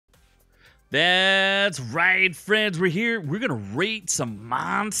That's right, friends. We're here. We're going to rate some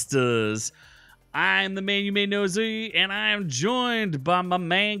monsters. I'm the man you may know, Z, and I am joined by my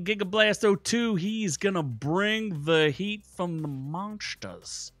man, Gigablast02. He's going to bring the heat from the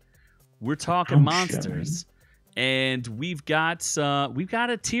monsters. We're talking monsters. And we've got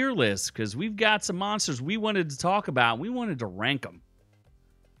a tier list because we've got some monsters we wanted to talk about. We wanted to rank them,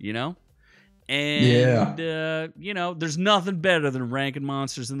 you know? And, there's nothing better than ranking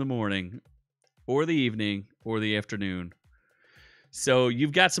monsters in the morning or the evening or the afternoon. So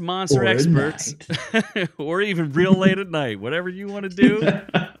you've got some monster experts or even real late at night, whatever you want to do.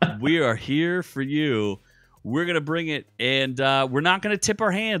 We are here for you. We're going to bring it, and we're not going to tip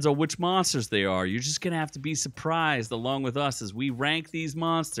our hands on which monsters they are. You're just going to have to be surprised along with us as we rank these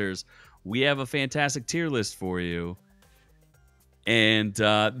monsters. We have a fantastic tier list for you. And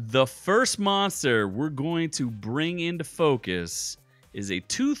the first monster we're going to bring into focus is a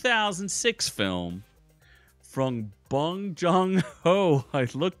 2006 film from Bong Joon-ho. I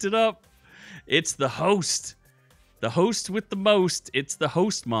looked it up. It's The Host. The host with the most. It's the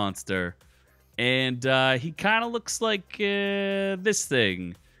Host monster. And he kind of looks like this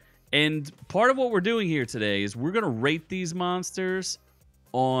thing. And part of what we're doing here today is we're going to rate these monsters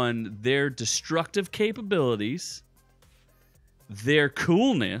on their destructive capabilities, their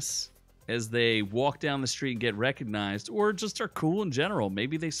coolness as they walk down the street and get recognized, or just are cool in general.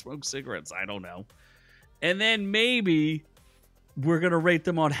 Maybe they smoke cigarettes. I don't know. And then maybe we're going to rate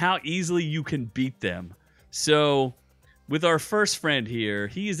them on how easily you can beat them. So with our first friend here,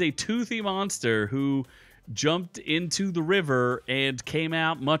 he is a toothy monster who jumped into the river and came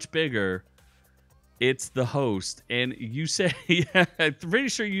out much bigger. It's the Host. And you said, yeah, I'm pretty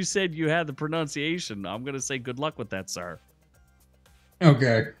sure you said you had the pronunciation. I'm going to say good luck with that, sir.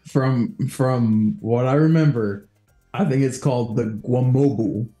 Okay, from what I remember, I think it's called the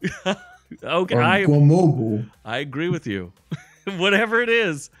Guamobu. Okay, Guamobu. I agree with you. Whatever it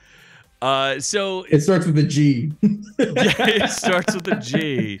is. So it starts with a G. Yeah, it starts with a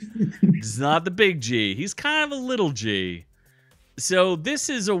G. It's not the big G. He's kind of a little G. So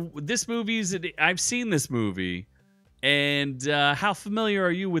this movie's. I've seen this movie, and how familiar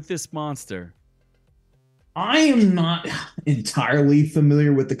are you with this monster? I am not entirely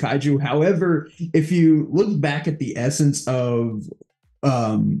familiar with the kaiju. However, if you look back at the essence of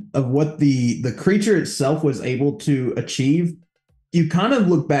what the creature itself was able to achieve, you kind of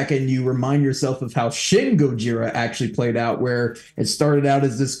look back and you remind yourself of how Shin Gojira actually played out, where it started out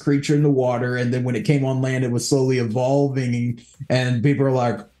as this creature in the water, and then when it came on land, it was slowly evolving, and people are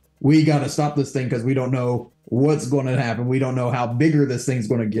like, we got to stop this thing because we don't know what's going to happen. We don't know how bigger this thing's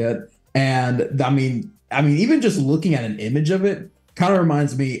going to get. And I mean, even just looking at an image of it kind of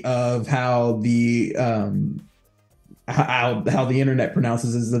reminds me of how the how the internet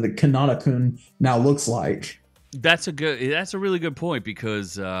pronounces is that the Kanata-kun now looks like. That's a really good point,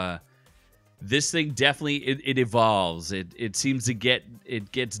 because this thing definitely it evolves. It seems to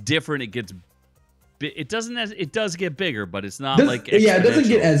gets different. It does get bigger, but it's not like it doesn't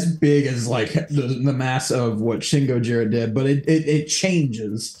get as big as like the mass of what Shin Gojira did, but it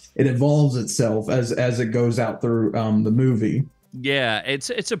changes. It evolves itself as it goes out through the movie. Yeah,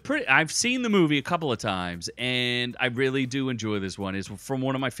 it's a pretty. I've seen the movie a couple of times, and I really do enjoy this one. It's from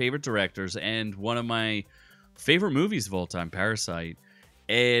one of my favorite directors and one of my favorite movies of all time, Parasite.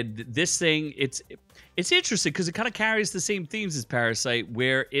 And this thing, it's interesting because it kind of carries the same themes as Parasite,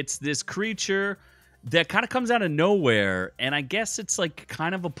 where it's this creature that kind of comes out of nowhere, and I guess it's like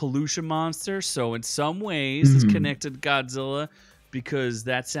kind of a pollution monster. So in some ways, it's connected to Godzilla, because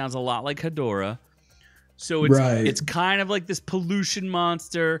that sounds a lot like Hedorah. So it's kind of like this pollution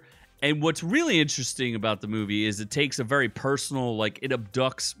monster. And what's really interesting about the movie is it takes a very personal, like it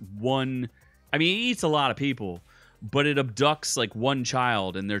abducts one. I mean, it eats a lot of people, but it abducts like one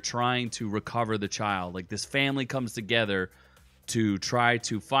child, and they're trying to recover the child. Like this family comes together to try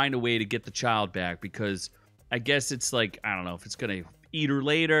to find a way to get the child back, because I guess it's like, I don't know if it's going to eat her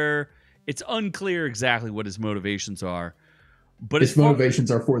later. It's unclear exactly what his motivations are. But his motivations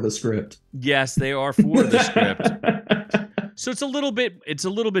are for the script. Yes, they are for the script. So it's a little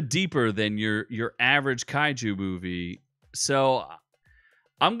bit deeper than your average kaiju movie. So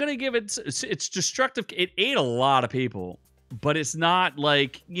I'm gonna give it's destructive. It ate a lot of people, but it's not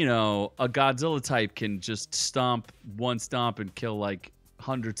like, a Godzilla type can just stomp and kill like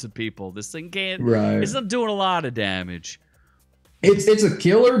hundreds of people. This thing can't. Right. It's not doing a lot of damage. It's a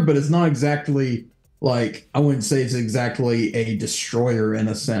killer, but it's not exactly. Like, I wouldn't say it's exactly a destroyer in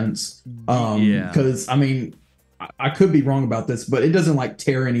a sense. Because, I mean, I could be wrong about this, but it doesn't, like,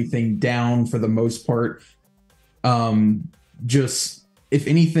 tear anything down for the most part. Just if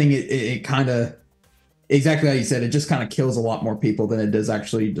anything, it kind of exactly how you said, it just kind of kills a lot more people than it does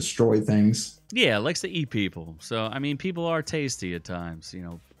actually destroy things. Yeah, it likes to eat people. So I mean, people are tasty at times.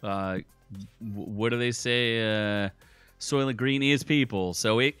 What do they say? Soylent Green is people.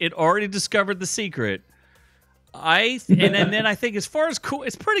 So it already discovered the secret. And then I think as far as cool,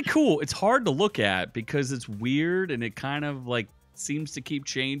 it's pretty cool. It's hard to look at because it's weird and it kind of like seems to keep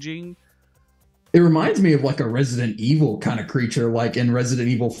changing. It reminds me of like a Resident Evil kind of creature. Like in Resident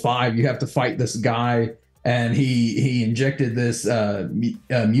Evil 5, you have to fight this guy and he injected this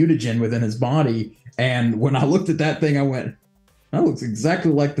mutagen within his body. And when I looked at that thing, I went, that looks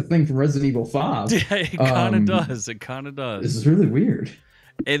exactly like the thing from Resident Evil 5. Yeah, it kind of does. It kind of does. This is really weird.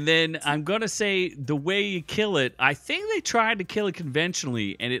 And then I'm going to say the way you kill it, I think they tried to kill it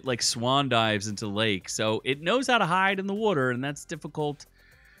conventionally and it like swan dives into the lake. So it knows how to hide in the water and that's difficult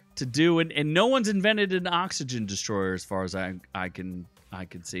to do. And no one's invented an oxygen destroyer as far as I can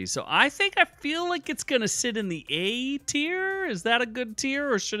see. So I feel like it's going to sit in the A tier. Is that a good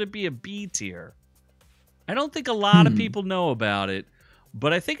tier or should it be a B tier? I don't think a lot of people know about it,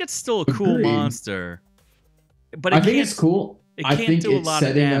 but I think it's still a cool monster. But I think it's cool. It can't do a lot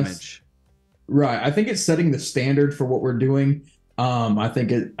of damage. Right. I think it's setting the standard for what we're doing. I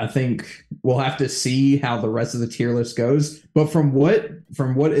think we'll have to see how the rest of the tier list goes. But from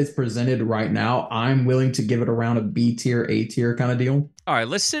what is presented right now, I'm willing to give it around a B tier, A tier kind of deal. All right,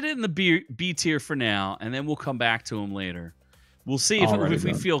 let's sit it in the B tier for now, and then we'll come back to them later. We'll see if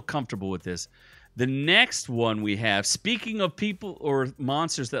we feel comfortable with this. The next one we have, speaking of people or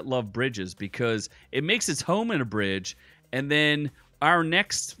monsters that love bridges, because it makes its home in a bridge, and then our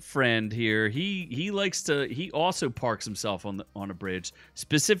next friend here, he also parks himself on a bridge,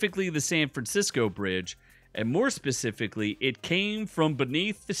 specifically the San Francisco Bridge, and more specifically, it came from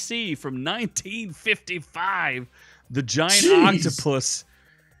beneath the sea from 1955, the giant octopus.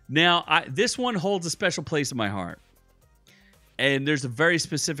 Now, this one holds a special place in my heart, and there's a very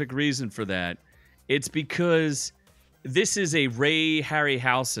specific reason for that. It's because this is a Ray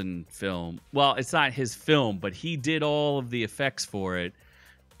Harryhausen film. Well, it's not his film, but he did all of the effects for it.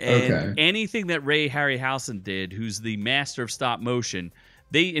 And anything that Ray Harryhausen did, who's the master of stop motion,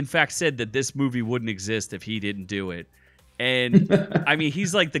 they in fact said that this movie wouldn't exist if he didn't do it. And I mean,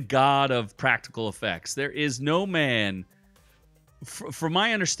 he's like the god of practical effects. There is no man, from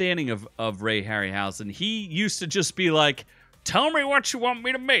my understanding of Ray Harryhausen, he used to just be like, tell me what you want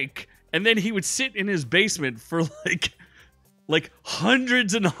me to make. And then he would sit in his basement for like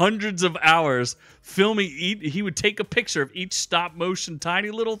hundreds and hundreds of hours filming. He would take a picture of each stop motion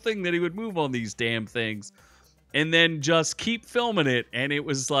tiny little thing that he would move on these damn things, and then just keep filming it. And it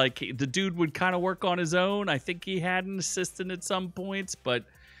was like the dude would kind of work on his own. I think he had an assistant at some points, but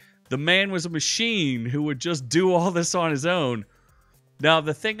the man was a machine who would just do all this on his own. Now,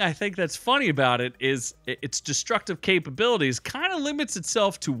 the thing I think that's funny about it is its destructive capabilities kind of limits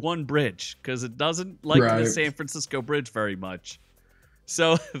itself to one bridge because it doesn't like the San Francisco Bridge very much.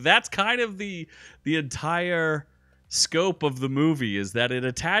 So that's kind of the entire scope of the movie, is that it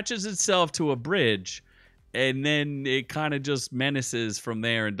attaches itself to a bridge and then it kind of just menaces from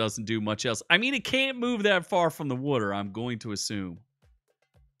there and doesn't do much else. I mean, it can't move that far from the water, I'm going to assume.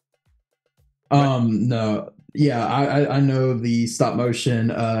 No. Yeah, I know the stop motion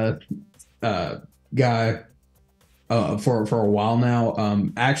guy for a while now.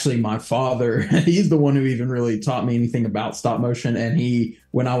 Actually, my father, he's the one who even really taught me anything about stop motion. And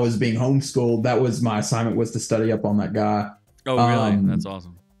when I was being homeschooled, that was my assignment, was to study up on that guy. Oh, really? That's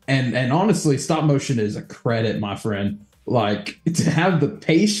awesome. And honestly, stop motion is a credit, my friend. Like, to have the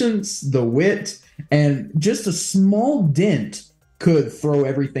patience, the wit, and just a small dent could throw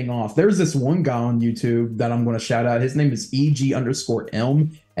everything off. There's this one guy on YouTube that I'm going to shout out. His name is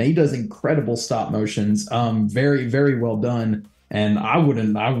EG_Elm, and he does incredible stop motions. Very, very well done. And I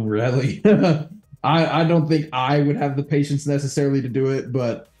don't think I would have the patience necessarily to do it,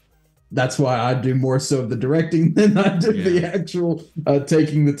 but that's why I do more so of the directing than I do the actual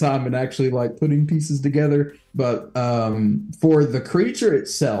taking the time and actually like putting pieces together. But for the creature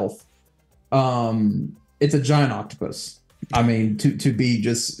itself, it's a giant octopus. I mean, to be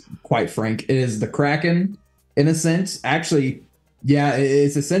just quite frank, it is the Kraken in a sense. Actually, yeah,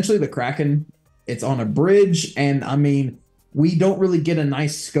 it's essentially the Kraken. It's on a bridge, and I mean, we don't really get a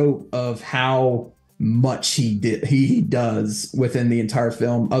nice scope of how much he does within the entire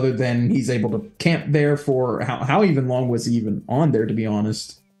film, other than he's able to camp there for how even long was he even on there, to be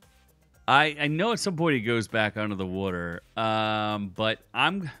honest. I know at some point he goes back under the water, but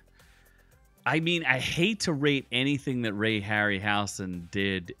I mean, I hate to rate anything that Ray Harryhausen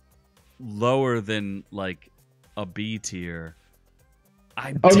did lower than like a B tier.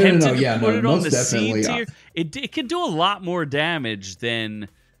 I'm Oh no, tempted no, no, to yeah, put no, it on most the definitely. C tier. It can do a lot more damage than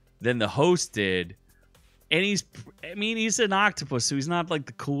the host did. And he's an octopus, so he's not like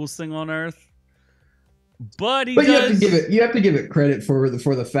the coolest thing on earth. But he But does. you have to give it credit for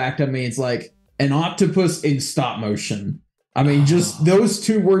the fact. I mean, it's like an octopus in stop motion. I mean, just those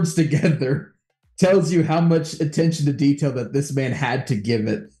two words together tells you how much attention to detail that this man had to give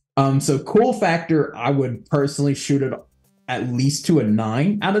it. So cool factor, I would personally shoot it at least to a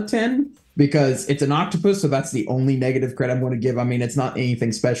 9 out of 10 because it's an octopus, so that's the only negative credit I'm going to give. I mean, it's not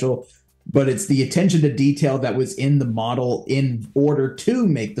anything special, but it's the attention to detail that was in the model in order to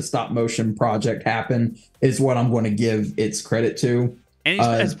make the stop motion project happen is what I'm going to give its credit to. And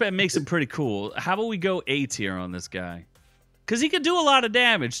it makes him pretty cool. How about we go A tier on this guy? Because he could do a lot of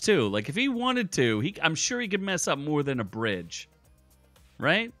damage too. Like if he wanted to, I'm sure he could mess up more than a bridge,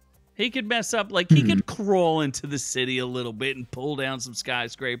 right? He could mess up, like he could crawl into the city a little bit and pull down some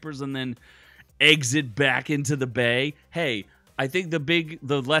skyscrapers and then exit back into the bay. Hey, I think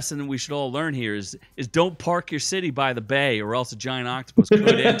the lesson that we should all learn here is don't park your city by the bay or else a giant octopus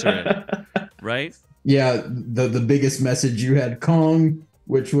could enter it, right? Yeah, the biggest message you had Kong,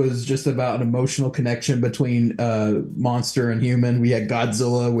 which was just about an emotional connection between monster and human. We had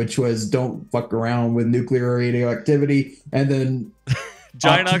Godzilla, which was don't fuck around with nuclear radioactivity, and then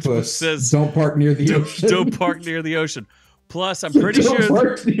Giant Octopus says, "Don't park near the ocean." Don't park near the ocean. Plus, I'm pretty sure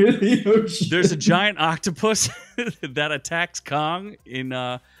park near the ocean. There's a giant octopus that attacks Kong in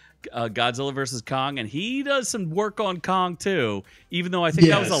Godzilla versus Kong, and he does some work on Kong too. Even though I think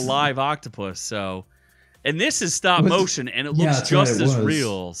that was a live octopus. So, and this is stop motion, and it looks just as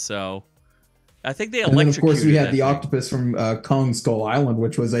real. So, I think they electrocuted. And then, of course, we had the octopus from Kong Skull Island,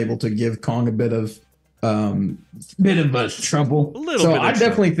 which was able to give Kong a bit of trouble. So I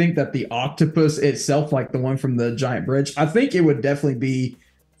definitely think that the octopus itself, like the one from the giant bridge, I think it would definitely be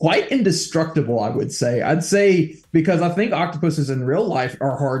quite indestructible. I'd say because I think octopuses in real life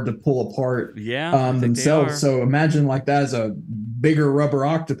are hard to pull apart themselves. So imagine like that as a bigger rubber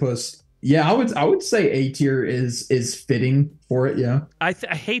octopus. Yeah, I would say A tier is fitting for it. Yeah, I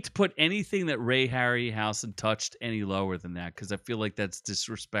hate to put anything that Ray Harryhausen touched any lower than that because I feel like that's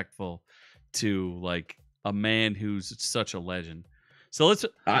disrespectful to like a man who's such a legend. So let's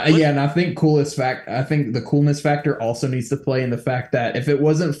yeah, and I think the coolness factor also needs to play in the fact that if it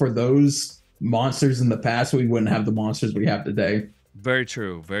wasn't for those monsters in the past, we wouldn't have the monsters we have today. Very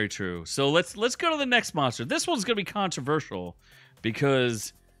true, very true. So let's go to the next monster. This one's going to be controversial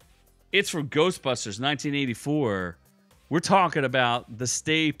because it's from Ghostbusters 1984. We're talking about the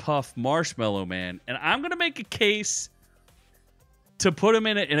Stay Puft Marshmallow Man, and I'm going to make a case to put him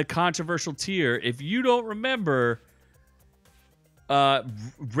in a controversial tier. If you don't remember,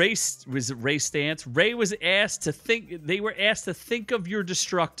 Ray Stantz? Ray was asked to think. They were asked to think of your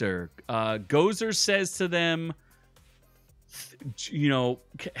destructor. Gozer says to them, you know,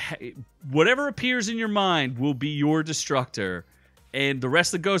 whatever appears in your mind will be your destructor. And the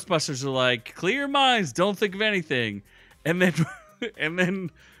rest of the Ghostbusters are like, clear your minds, don't think of anything. And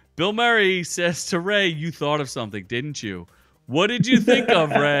then Bill Murray says to Ray, you thought of something, didn't you? What did you think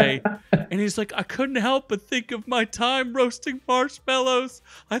of, Ray? And he's like, I couldn't help but think of my time roasting marshmallows.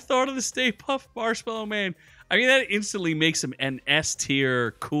 I thought of the Stay Puft Marshmallow Man. I mean, that instantly makes him an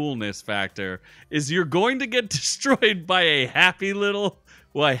S-tier coolness factor. Is you're going to get destroyed by a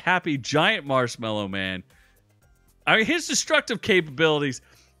happy giant marshmallow man. I mean, his destructive capabilities,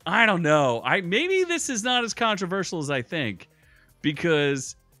 I don't know. Maybe this is not as controversial as I think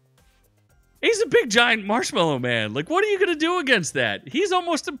because he's a big giant marshmallow man. Like, what are you going to do against that? He's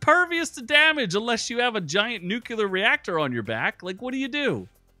almost impervious to damage unless you have a giant nuclear reactor on your back. Like, what do you do?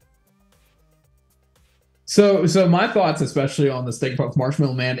 So my thoughts, especially on the Stay Puft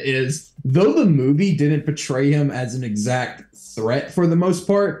Marshmallow Man, is though the movie didn't portray him as an exact threat for the most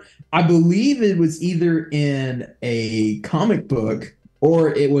part, I believe it was either in a comic book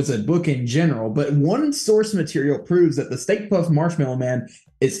or it was a book in general. But one source material proves that the Stay Puft Marshmallow Man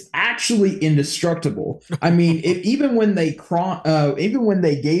is actually indestructible. I mean, even when they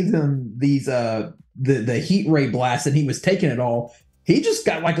gave him these the heat ray blast and he was taking it all, he just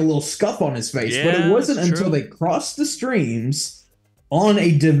got like a little scuff on his face. Yeah, but it wasn't until they crossed the streams on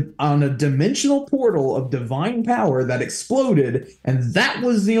a dimensional portal of divine power that exploded, and that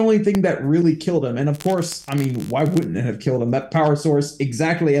was the only thing that really killed him. And of course, I mean, why wouldn't it have killed him? That power source,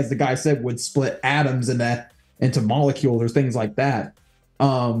 exactly as the guy said, would split atoms into molecules or things like that.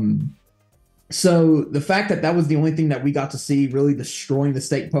 So the fact that that was the only thing that we got to see really destroying the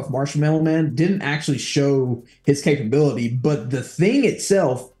Stay Puft Marshmallow Man didn't actually show his capability, but the thing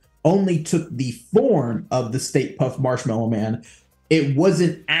itself only took the form of the Stay Puft Marshmallow Man. it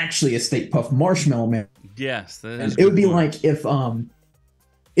wasn't actually a Stay Puft Marshmallow Man. Yes, that is It would be like if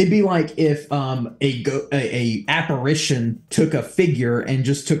it'd be like if a apparition took a figure and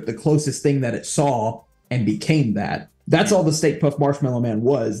just took the closest thing that it saw and became that. That's all the Stay Puft Marshmallow Man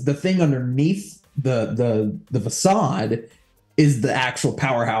was. The thing underneath the facade is the actual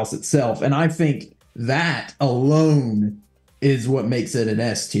powerhouse itself, and I think that alone is what makes it an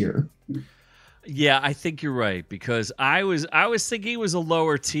S tier. Yeah, I think you're right, because I was thinking it was a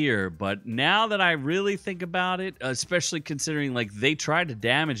lower tier, but now that I really think about it, especially considering like they tried to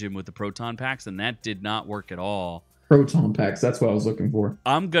damage him with the proton packs and that did not work at all. Proton packs, that's what I was looking for.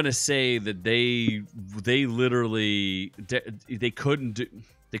 I'm gonna say that they literally they couldn't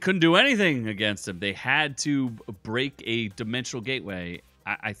do anything against him. They had to break a dimensional gateway.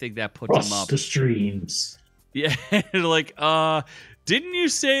 I think that puts him up the streams. Yeah, like didn't you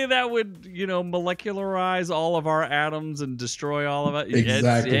say that would, molecularize all of our atoms and destroy all of it?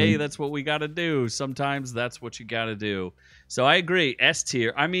 Exactly. Hey, that's what we got to do. Sometimes that's what you got to do. So I agree, S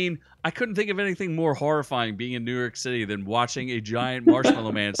tier. I mean, I couldn't think of anything more horrifying being in New York City than watching a giant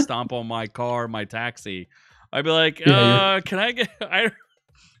marshmallow man stomp on my car, my taxi. I'd be like, can I get...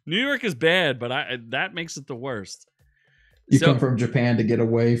 New York is bad, but that makes it the worst. You come from Japan to get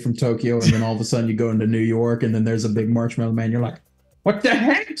away from Tokyo, and then all of a sudden you go into New York, and then there's a big marshmallow man. You're like, what the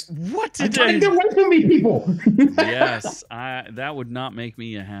heck? What did I'm trying to get away from me, people? Yes, that would not make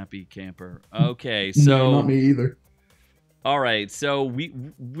me a happy camper. Okay, so no, not me either. All right, so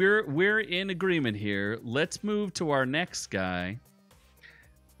we're in agreement here. Let's move to our next guy.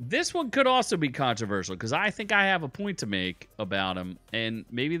 This one could also be controversial because I think I have a point to make about him, and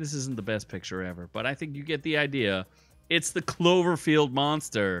maybe this isn't the best picture ever, but I think you get the idea. It's the Cloverfield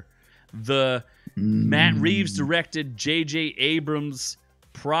Monster, the Matt Reeves directed J.J. Abrams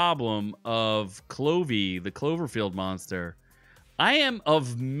problem of Clovey, the Cloverfield Monster. I am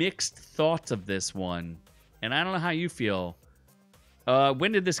of mixed thoughts of this one, and I don't know how you feel.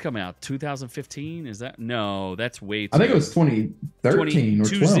 When did this come out? 2015? Is that? No, that's way too... I think it was 2013 or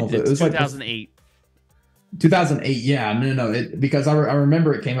 12. It was 2008. Like 2008, yeah. No. Because I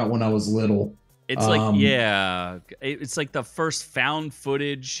remember it came out when I was little. It's like, yeah, it's like the first found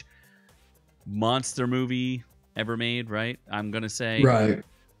footage monster movie ever made, right? I'm going to say. Right.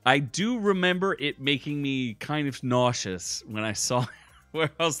 I do remember it making me kind of nauseous when I saw it,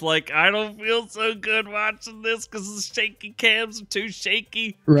 where I was like, I don't feel so good watching this because the shaky cams are too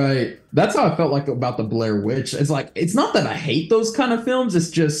shaky. Right. That's how I felt like about the Blair Witch. It's like, it's not that I hate those kind of films. It's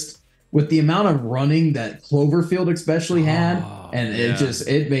just with the amount of running that Cloverfield especially had, and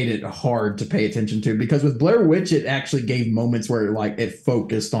it made it hard to pay attention to, because with Blair Witch, it actually gave moments where it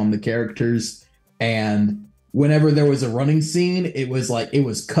focused on the characters, and whenever there was a running scene, it was like it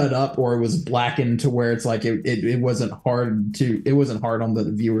was cut up or it was blackened to where it's like it wasn't hard on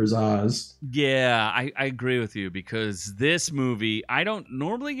the viewer's eyes. Yeah, I agree with you, because this movie, I don't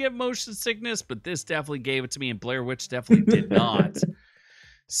normally get motion sickness, but this definitely gave it to me, and Blair Witch definitely did not.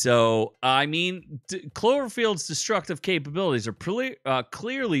 So, I mean, Cloverfield's destructive capabilities are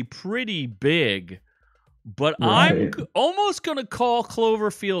clearly pretty big, but right. I'm almost going to call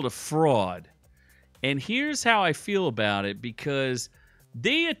Cloverfield a fraud. And here's how I feel about it, because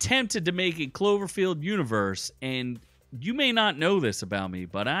they attempted to make a Cloverfield universe, and you may not know this about me,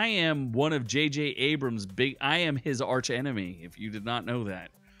 but I am one of J.J. Abrams' I am his arch enemy, if you did not know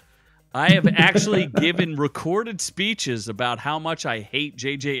that. I have actually given recorded speeches about how much I hate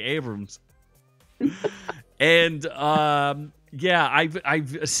J.J. Abrams. And, yeah,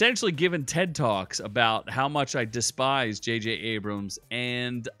 I've essentially given TED Talks about how much I despise J.J. Abrams,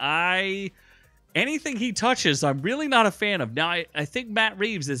 and anything he touches, I'm really not a fan of. Now, I think Matt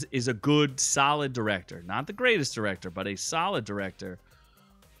Reeves is a good, solid director. Not the greatest director, but a solid director.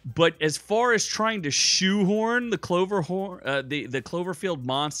 But as far as trying to shoehorn the Cloverfield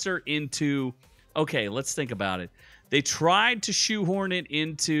Monster into... Okay, let's think about it. They tried to shoehorn it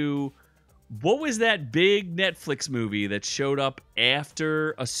into... What was that big Netflix movie that showed up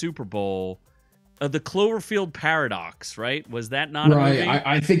after a Super Bowl? The Cloverfield Paradox, right? Was that not right? A movie?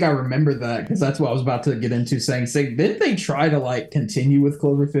 I think I remember that, because that's what I was about to get into. Saying, didn't they try to continue with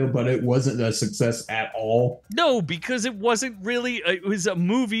Cloverfield, but it wasn't a success at all? No, because it wasn't really. It was a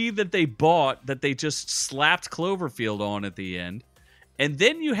movie that they bought that they just slapped Cloverfield on at the end, and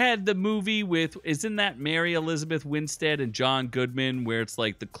then you had the movie with, isn't that Mary Elizabeth Winstead and John Goodman, where it's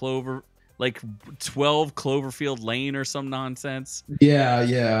like 12 Cloverfield Lane or some nonsense?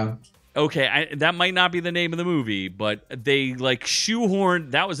 Yeah. Okay, that might not be the name of the movie, but they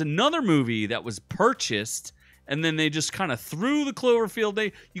shoehorned. That was another movie that was purchased, and then they just kind of threw the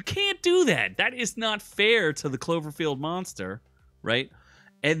Cloverfield. You can't do that. That is not fair to the Cloverfield Monster. right?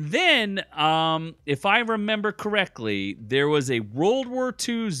 And then, if I remember correctly, there was a World War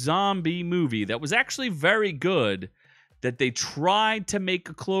II zombie movie that was actually very good that they tried to make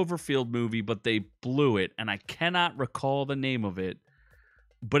a Cloverfield movie, but they blew it, and I cannot recall the name of it.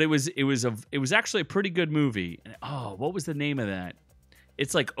 But it was actually a pretty good movie. Oh, what was the name of that?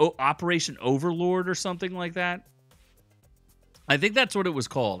 It's like Operation Overlord or something like that. I think that's what it was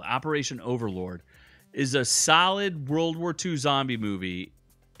called. Operation Overlord is a solid World War II zombie movie.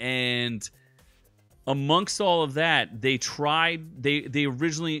 And amongst all of that, they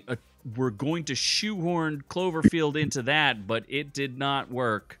originally were going to shoehorn Cloverfield into that, but it did not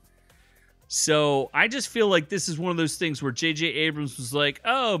work. So I just feel like this is one of those things where J.J. Abrams was like,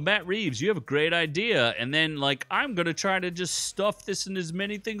 oh, Matt Reeves, you have a great idea. And then, like, I'm going to try to just stuff this in as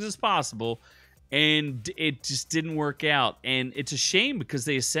many things as possible. And it just didn't work out. And it's a shame because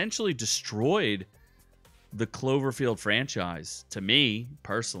they essentially destroyed the Cloverfield franchise, to me,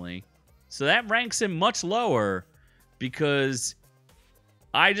 personally. So that ranks him much lower because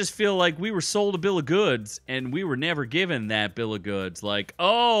I just feel like we were sold a bill of goods and we were never given that bill of goods. Like,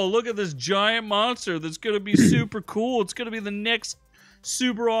 oh, look at this giant monster that's going to be super cool. It's going to be the next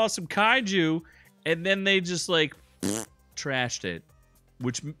super awesome kaiju. And then they just, like, trashed it.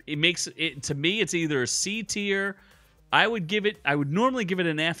 Which it makes it, to me, it's either a C tier. I would normally give it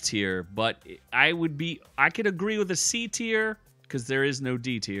an F tier, but I could agree with a C tier because there is no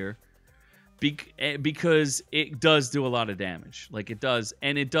D tier. Because it does do a lot of damage. Like it does,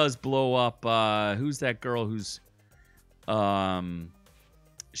 and it does blow up, who's that girl who's,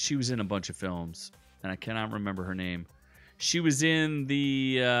 she was in a bunch of films, and I cannot remember her name. She was in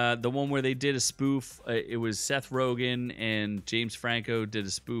the one where they did a spoof. It was Seth Rogen and James Franco did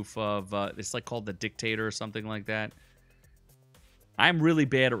a spoof of, it's like called The Dictator or something like that. I'm really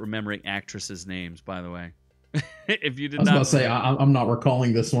bad at remembering actresses' names, by the way. If you did not, I was about to say I'm not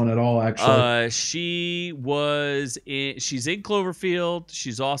recalling this one at all. Actually, she's in Cloverfield.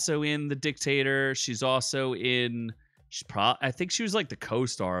 She's also in The Dictator. She's also in. I think she was like the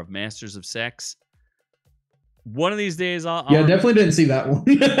co-star of Masters of Sex. One of these days, I'll definitely didn't see that one.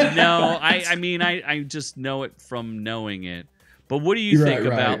 No, I mean, I just know it from knowing it. But what do you think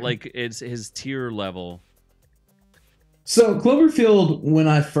about like his tier level? So Cloverfield, when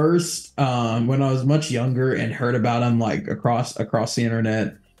I was much younger and heard about him like across the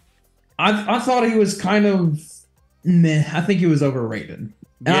internet, I thought he was kind of meh. I think he was overrated.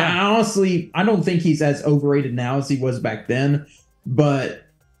 Yeah. And honestly, I don't think he's as overrated now as he was back then. But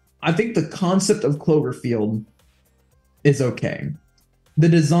I think the concept of Cloverfield is okay. The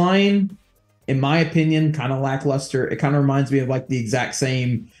design, in my opinion, kind of lackluster. It kind of reminds me of like the exact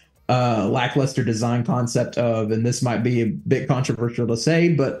same lackluster design concept of, and this might be a bit controversial to say,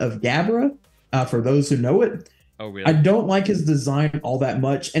 but of Gabra, for those who know it. Oh, really? I don't like his design all that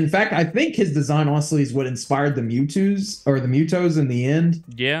much. In fact, I think his design honestly is what inspired the Mutos in the end.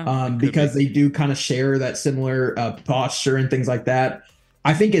 Yeah. Because they do kind of share that similar posture and things like that.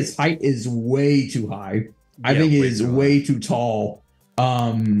 I think his height is way too high. I think he is way too tall.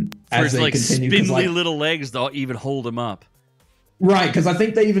 As they continue, spindly little legs to even hold him up. Right, because I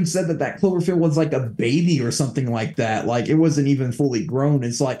think they even said that Cloverfield was like a baby or something like that. Like it wasn't even fully grown.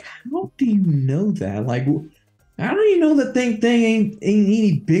 It's like, how do you know that? Like, how do you know that thing ain't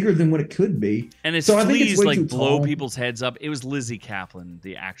any bigger than what it could be? And its fleas like blow people's heads up. It was Lizzie Kaplan,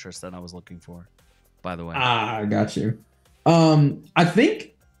 the actress that I was looking for, by the way. I got you. I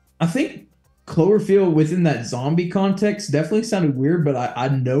think Cloverfield within that zombie context definitely sounded weird, but I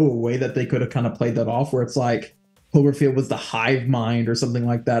know a way that they could have kind of played that off where it's like Cloverfield was the hive mind or something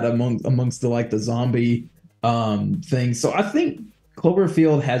like that amongst the zombie thing. So I think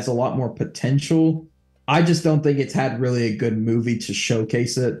Cloverfield has a lot more potential. I just don't think it's had really a good movie to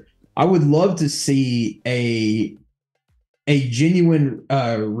showcase it. I would love to see a genuine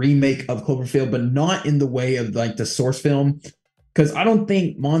remake of Cloverfield, but not in the way of like the source film, because I don't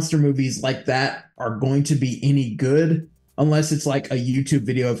think monster movies like that are going to be any good unless it's like a YouTube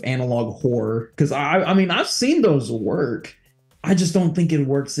video of analog horror. Because I mean, I've seen those work. I just don't think it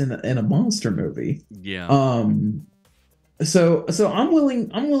works in a monster movie. Yeah. So I'm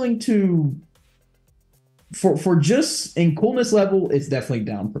willing to for just in coolness level, it's definitely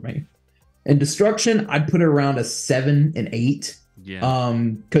down for me. In destruction, I'd put it around a 7 and 8. Yeah.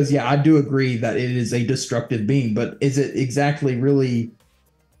 Because I do agree that it is a destructive being, but is it exactly really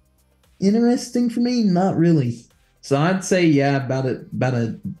interesting for me? Not really. So I'd say about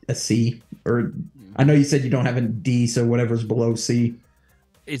a C. Or I know you said you don't have a D, so whatever's below C.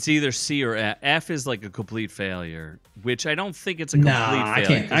 It's either C or F. F is like a complete failure, which I don't think it's a complete Nah, failure. I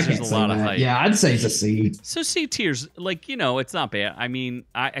can't There's a say lot of that. hype. Yeah, I'd say it's a C. So C tiers, like, you know, it's not bad. I mean,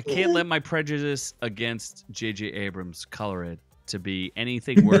 I can't let my prejudice against J.J. Abrams color it to be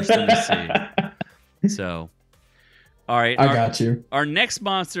anything worse than a C. So, all right. I got you. Our next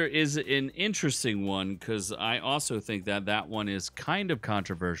monster is an interesting one because I also think that one is kind of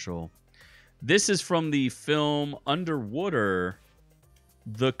controversial. This is from the film Underwater,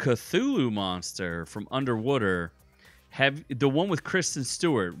 the Cthulhu monster from Underwater. Have the one with Kristen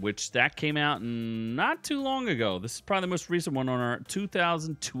Stewart, which that came out not too long ago. This is probably the most recent one on our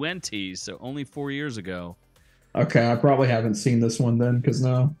 2020, so only 4 years ago. Okay, I probably haven't seen this one then, because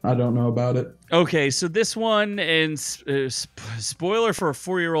no, I don't know about it. Okay, so this one, and spoiler for a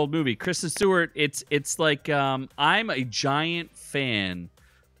 4-year-old movie, Kristen Stewart. It's like I'm a giant fan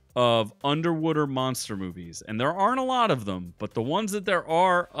of underwater monster movies, and there aren't a lot of them, but the ones that there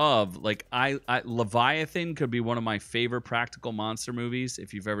are of, like I Leviathan could be one of my favorite practical monster movies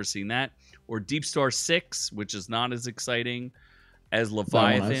if you've ever seen that, or Deep Star 6, which is not as exciting as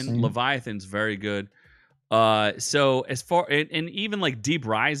Leviathan. Leviathan's very good. So as far and even like Deep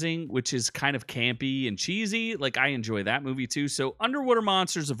Rising, which is kind of campy and cheesy, like I enjoy that movie too. So underwater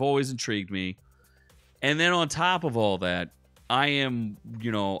monsters have always intrigued me. And then on top of all that, I am, you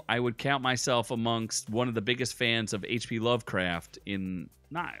know, I would count myself amongst one of the biggest fans of H.P. Lovecraft in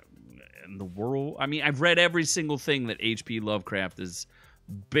the world. I mean, I've read every single thing that H.P. Lovecraft has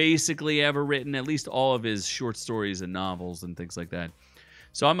basically ever written, at least all of his short stories and novels and things like that.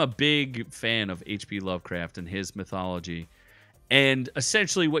 So I'm a big fan of H.P. Lovecraft and his mythology. And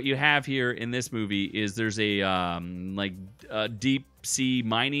essentially what you have here in this movie is there's a deep sea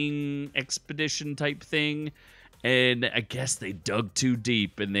mining expedition type thing. And I guess they dug too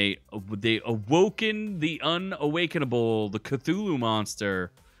deep and they awoken the unawakenable, the Cthulhu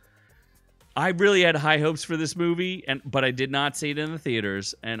monster. I really had high hopes for this movie, but I did not see it in the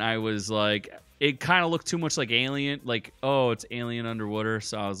theaters. And I was like, it kind of looked too much like Alien. Like, oh, it's Alien underwater.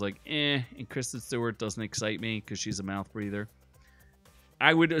 So I was like, eh. And Kristen Stewart doesn't excite me because she's a mouth breather.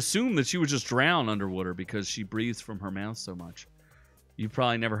 I would assume that she would just drown underwater because she breathes from her mouth so much. You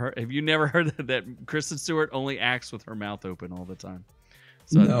probably never heard. Have you never heard that Kristen Stewart only acts with her mouth open all the time?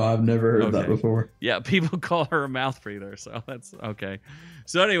 So, no, I've never heard that before. Yeah, people call her a mouth breather, so that's okay.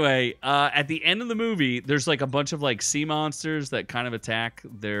 So anyway, at the end of the movie, there's like a bunch of like sea monsters that kind of attack.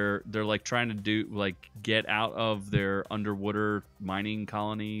 They're like trying to get out of their underwater mining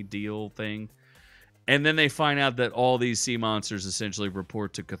colony deal thing, and then they find out that all these sea monsters essentially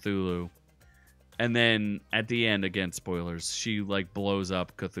report to Cthulhu. And then at the end, again, spoilers, she like blows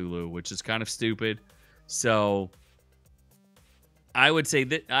up Cthulhu, which is kind of stupid. So I would say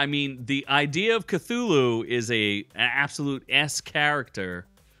that, I mean, the idea of Cthulhu is an absolute S character,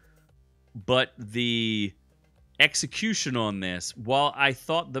 but the execution on this, while I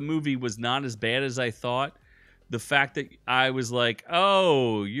thought the movie was not as bad as I thought, the fact that I was like,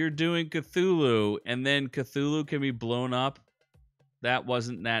 oh, you're doing Cthulhu, and then Cthulhu can be blown up, that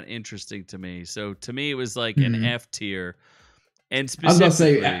wasn't that interesting to me. So to me, it was like an F tier. And specifically, I was about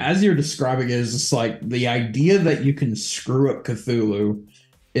to say, as you're describing it, it's just like the idea that you can screw up Cthulhu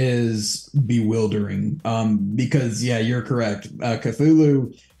is bewildering. Because yeah, you're correct.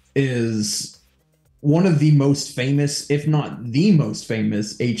 Cthulhu is one of the most famous, if not the most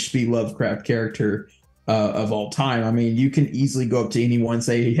famous, H.P. Lovecraft character of all time. I mean, you can easily go up to anyone and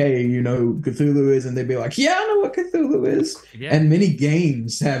say, hey, you know who Cthulhu is? And they'd be like, yeah, I know what Cthulhu is. Yeah. And many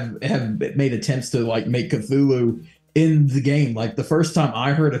games have made attempts to like make Cthulhu in the game. Like the first time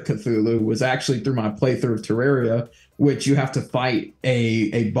I heard of Cthulhu was actually through my playthrough of Terraria, which you have to fight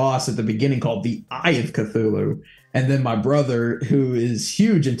a boss at the beginning called the Eye of Cthulhu. And then my brother, who is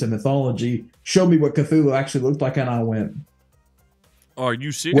huge into mythology, showed me what Cthulhu actually looked like, and I went, are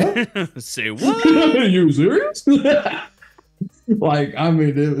you serious? Say what? Are you serious? Like, I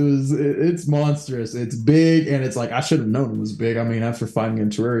mean, it's monstrous. It's big, and it's like, I should have known it was big. I mean, after fighting in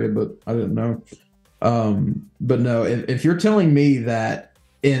Terraria, but I didn't know. But no, if you're telling me that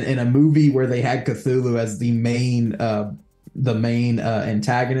in a movie where they had Cthulhu as the main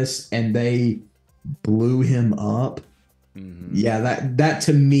antagonist and they blew him up, yeah, that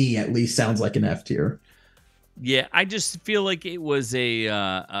to me at least sounds like an F tier. Yeah, I just feel like it was a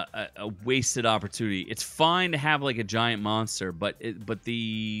wasted opportunity. It's fine to have like a giant monster, but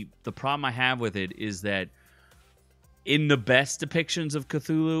the problem I have with it is that in the best depictions of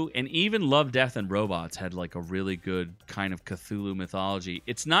Cthulhu, and even Love, Death, and Robots had like a really good kind of Cthulhu mythology.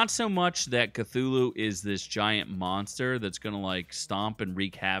 It's not so much that Cthulhu is this giant monster that's going to like stomp and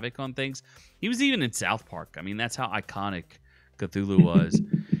wreak havoc on things. He was even in South Park. I mean, that's how iconic Cthulhu was.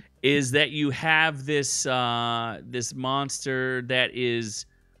 is that you have this this monster that is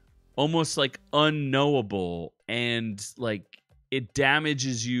almost like unknowable, and like it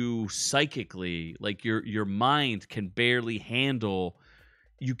damages you psychically. Like your mind can barely handle.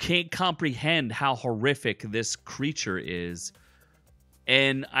 You can't comprehend how horrific this creature is.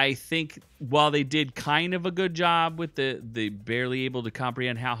 And I think while they did kind of a good job with the barely able to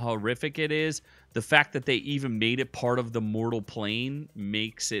comprehend how horrific it is, the fact that they even made it part of the mortal plane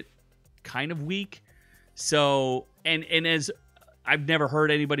makes it kind of weak. So, and as I've never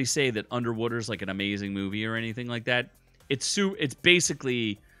heard anybody say that Underwater's like an amazing movie or anything like that. It's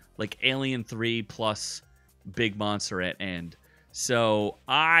basically like Alien 3 plus big monster at end. So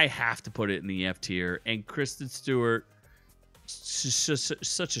I have to put it in the F tier. And Kristen Stewart, she's just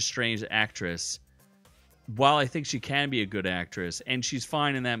such a strange actress. While I think she can be a good actress, and she's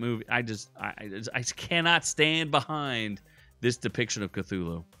fine in that movie, I cannot stand behind this depiction of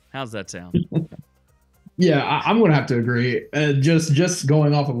Cthulhu. How's that sound? Yeah, I'm gonna have to agree. Just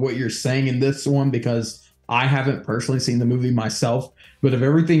going off of what you're saying in this one, because I haven't personally seen the movie myself, but if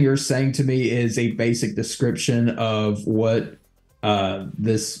everything you're saying to me is a basic description of what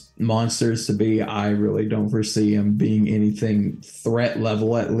this monster is to be, I really don't foresee him being anything threat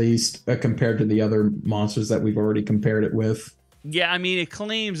level, at least compared to the other monsters that we've already compared it with. Yeah, I mean, it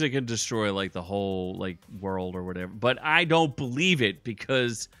claims it can destroy like the whole like world or whatever, but I don't believe it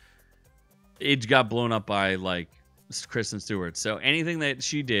because it got blown up by like Kristen Stewart. So anything that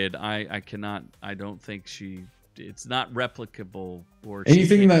she did, I don't think it's not replicable, or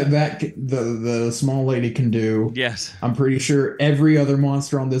anything that the small lady can do. Yes, I'm pretty sure every other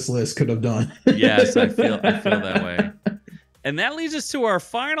monster on this list could have done. Yes, I feel that way. And that leads us to our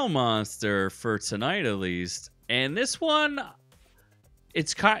final monster for tonight, at least. And this one,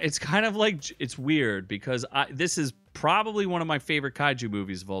 it's kind of like, it's weird because this is probably one of my favorite kaiju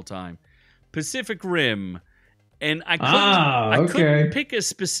movies of all time, Pacific Rim. And I couldn't pick a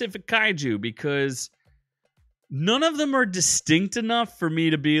specific kaiju because none of them are distinct enough for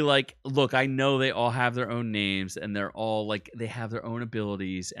me to be like, look, I know they all have their own names and they're all like, they have their own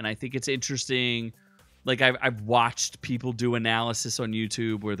abilities. And I think it's interesting. Like I've watched people do analysis on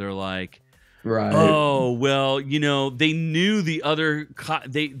YouTube where they're like, right, oh, well, you know, they knew the other,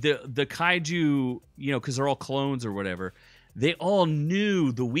 the kaiju, you know, because they're all clones or whatever. They all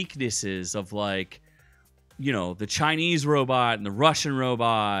knew the weaknesses of like, you know, the Chinese robot and the Russian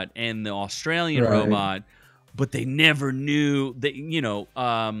robot and the Australian robot, but they never knew that, you know,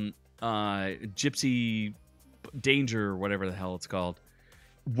 Gypsy Danger or whatever the hell it's called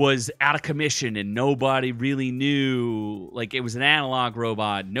was out of commission and nobody really knew. Like, it was an analog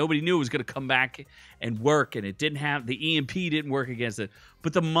robot. Nobody knew it was going to come back and work, and it didn't have the EMP didn't work against it.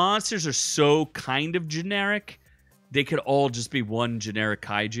 But the monsters are so kind of generic. They could all just be one generic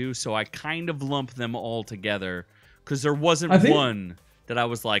kaiju, so I kind of lump them all together because there wasn't one that I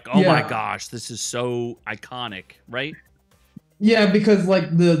was like, oh my gosh, this is so iconic, right? Yeah, because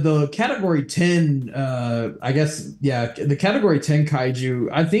like the category 10, I guess, the category 10 kaiju,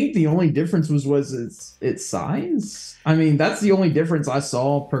 I think the only difference was its size. I mean, that's the only difference I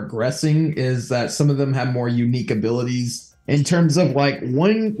saw progressing, is that some of them have more unique abilities in terms of like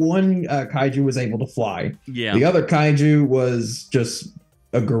one kaiju was able to fly. Yeah. The other kaiju was just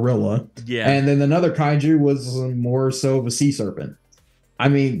a gorilla. Yeah. And then another kaiju was more so of a sea serpent. I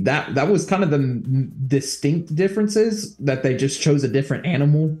mean, that was kind of the distinct differences, that they just chose a different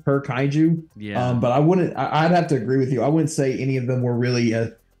animal per kaiju. Yeah. But I'd have to agree with you. I wouldn't say any of them were really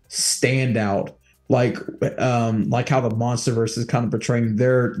a standout. Like how the MonsterVerse is kind of portraying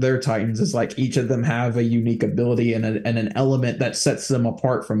their Titans, is like each of them have a unique ability and an element that sets them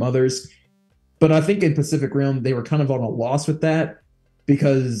apart from others. But I think in Pacific Rim, they were kind of on a loss with that,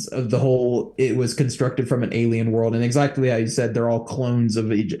 because of the whole, it was constructed from an alien world, and exactly how you said, they're all clones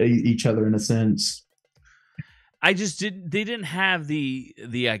of each other in a sense. They didn't have the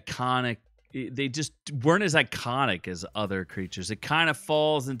iconic, they just weren't as iconic as other creatures. It kind of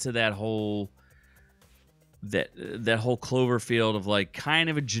falls into that whole whole Cloverfield of like kind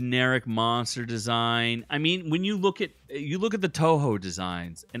of a generic monster design. I mean, when you look at the Toho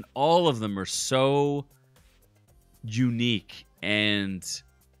designs, and all of them are so unique and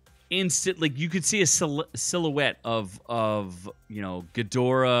instant. Like, you could see a silhouette of you know,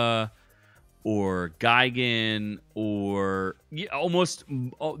 Ghidorah or Gigan or almost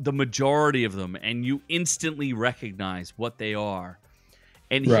the majority of them, and you instantly recognize what they are.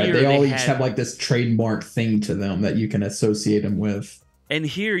 And here they all each have like this trademark thing to them that you can associate them with. And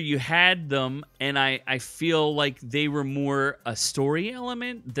here you had them, and I feel like they were more a story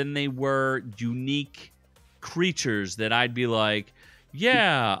element than they were unique creatures that I'd be like,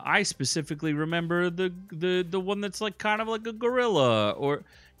 Yeah, I specifically remember the one that's like kind of like a gorilla, or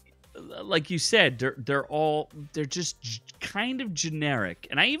like you said, they're just kind of generic.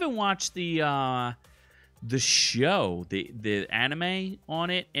 And I even watched the show, the anime on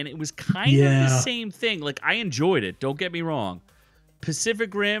it, and it was kind of the Yeah. same thing. Like, I enjoyed it, don't get me wrong.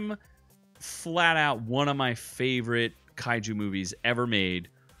 Pacific Rim, flat out one of my favorite kaiju movies ever made.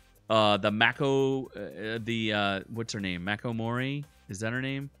 The Mako, what's her name? Mako Mori? Is that her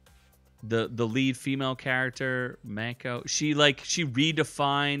name? The lead female character, Mako. She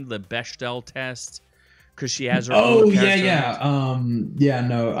redefined the Bechdel test because she has her Oh own yeah, character. yeah.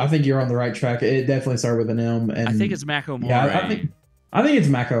 No, I think you're on the right track. It definitely started with an M, and I think it's Mako Mori. yeah, I think it's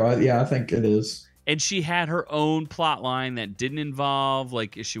Mako. Yeah, I think it is. And she had her own plot line that didn't involve,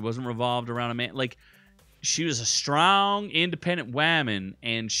 like, she wasn't revolved around a man. Like, she was a strong, independent woman,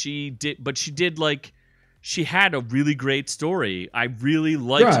 and she had a really great story. I really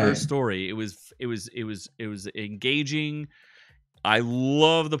liked her story. It was engaging. I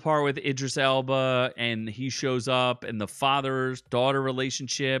love the part with Idris Elba, and he shows up, and the father-daughter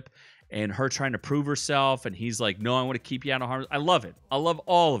relationship, and her trying to prove herself, and he's like, no, I want to keep you out of harm. I love it. I love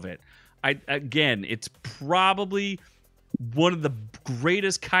all of it. Again, it's probably one of the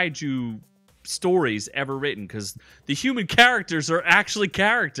greatest kaiju stories ever written, because the human characters are actually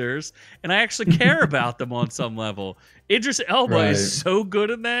characters, and I actually care about them on some level. Idris Elba is so good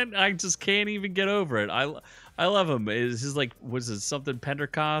in that, I just can't even get over it. I love him. Is his, like, was it something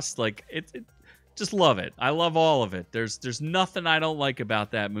Pentecost? Like, it just love it. I love all of it. There's nothing I don't like about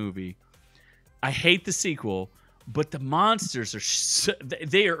that movie. I hate the sequel, but the monsters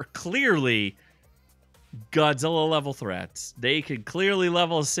they are clearly Godzilla level threats. They can clearly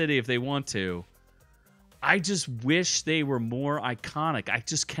level a city if they want to. I just wish they were more iconic. I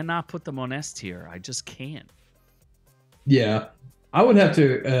just cannot put them on S tier. I just can't. Yeah, I would have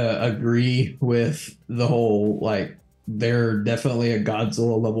to agree with the whole, like, they're definitely a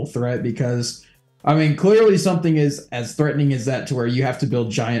Godzilla level threat, because I mean, clearly something is as threatening as that, to where you have to build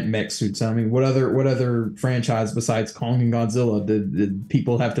giant mech suits. I mean, what other franchise besides Kong and Godzilla did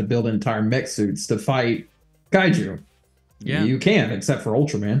people have to build entire mech suits to fight kaiju? Yeah, you can, except for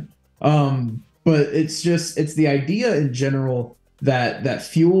Ultraman. But it's the idea in general that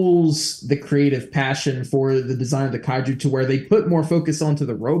fuels the creative passion for the design of the kaiju, to where they put more focus onto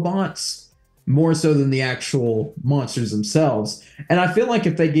the robots more so than the actual monsters themselves. And I feel like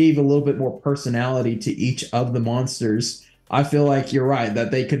if they gave a little bit more personality to each of the monsters, I feel like you're right,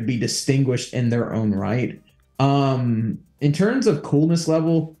 that they could be distinguished in their own right. In terms of coolness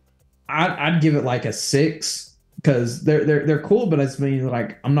level, I'd give it like a 6, because they're cool, but it's mean,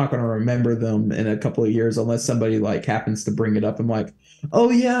 like, I'm not going to remember them in a couple of years unless somebody like happens to bring it up. I'm like, oh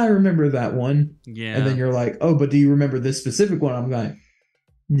yeah, I remember that one. Yeah. And then you're like, oh, but do you remember this specific one? I'm like,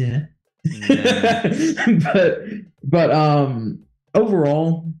 yeah. but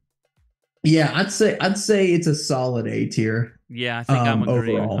overall, yeah, I'd say it's a solid A tier. Yeah, I think I'm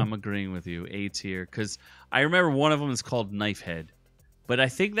agreeing. Overall. I'm agreeing with you. A tier, because I remember one of them is called Knifehead, but I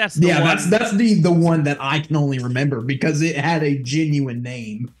think that's the one. That's the one that I can only remember because it had a genuine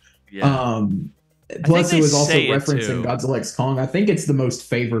name. Yeah. Plus, it was also referencing Godzilla X Kong. I think it's the most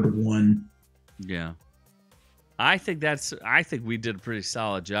favored one. Yeah. I think we did a pretty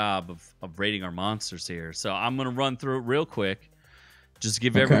solid job of rating our monsters here. So I'm going to run through it real quick. Just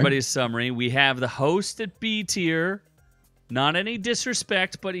give everybody a summary. We have the host at B tier. Not any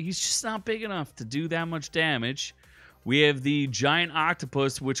disrespect, but he's just not big enough to do that much damage. We have the giant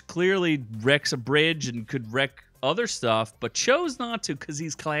octopus, which clearly wrecks a bridge and could wreck other stuff, but chose not to because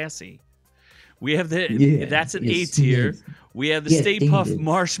he's classy. We have that's an A tier. We have the Stay Puft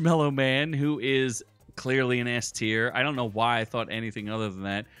Marshmallow Man, who is clearly an S tier. I don't know why I thought anything other than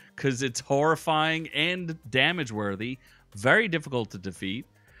that, because it's horrifying and damage worthy, very difficult to defeat.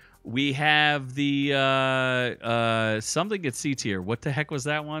 We have the something at C tier. What the heck was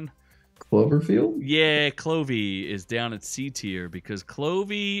that one? Cloverfield? Yeah, Clovey is down at C tier because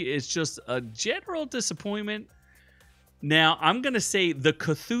Clovey is just a general disappointment. Now, I'm going to say the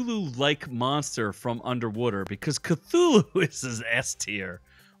Cthulhu-like monster from Underwater, because Cthulhu is his S tier.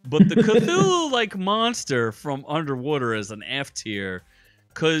 But the Cthulhu-like monster from Underwater is an F tier,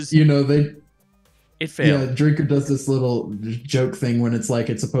 because it failed. Yeah, Drinker does this little joke thing when it's like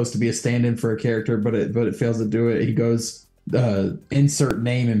it's supposed to be a stand-in for a character, but it fails to do it. He goes, insert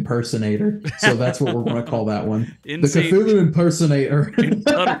name impersonator. So that's what we're going to call that one. The Cthulhu impersonator.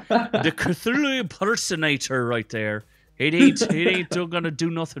 The Cthulhu impersonator right there. It ain't going to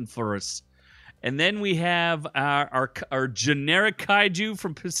do nothing for us. And then we have our generic kaiju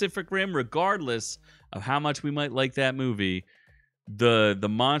from Pacific Rim, regardless of how much we might like that movie. The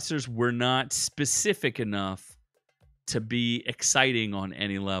monsters were not specific enough to be exciting on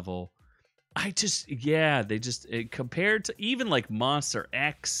any level. They just compared to even like Monster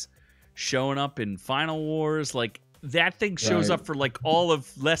X showing up in Final Wars, like that thing shows up for like all of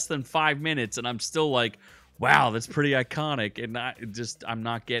less than 5 minutes, and I'm still like, wow, that's pretty iconic. And I'm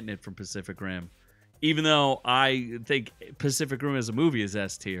not getting it from Pacific Rim, even though I think Pacific Rim as a movie is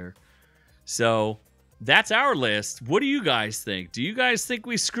S tier. So that's our list. What do you guys think? Do you guys think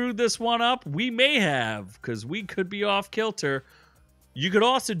we screwed this one up? We may have, because we could be off kilter. You could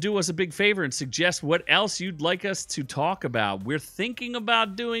also do us a big favor and suggest what else you'd like us to talk about. We're thinking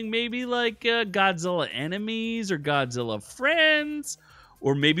about doing maybe like Godzilla enemies or Godzilla friends,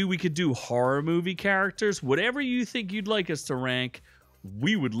 or maybe we could do horror movie characters. Whatever you think you'd like us to rank,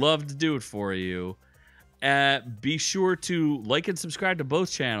 we would love to do it for you. Be sure to like and subscribe to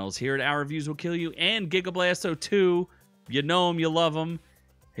both channels here at Our Reviews Will Kill You and Gigablasto2. You know him, you love him.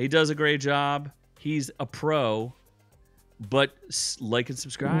 He does a great job. He's a pro. But like and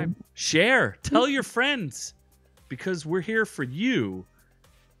subscribe. Share. Tell your friends. Because we're here for you,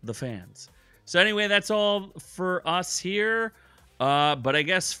 the fans. So anyway, that's all for us here. But I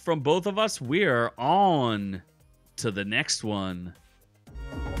guess from both of us, we're on to the next one.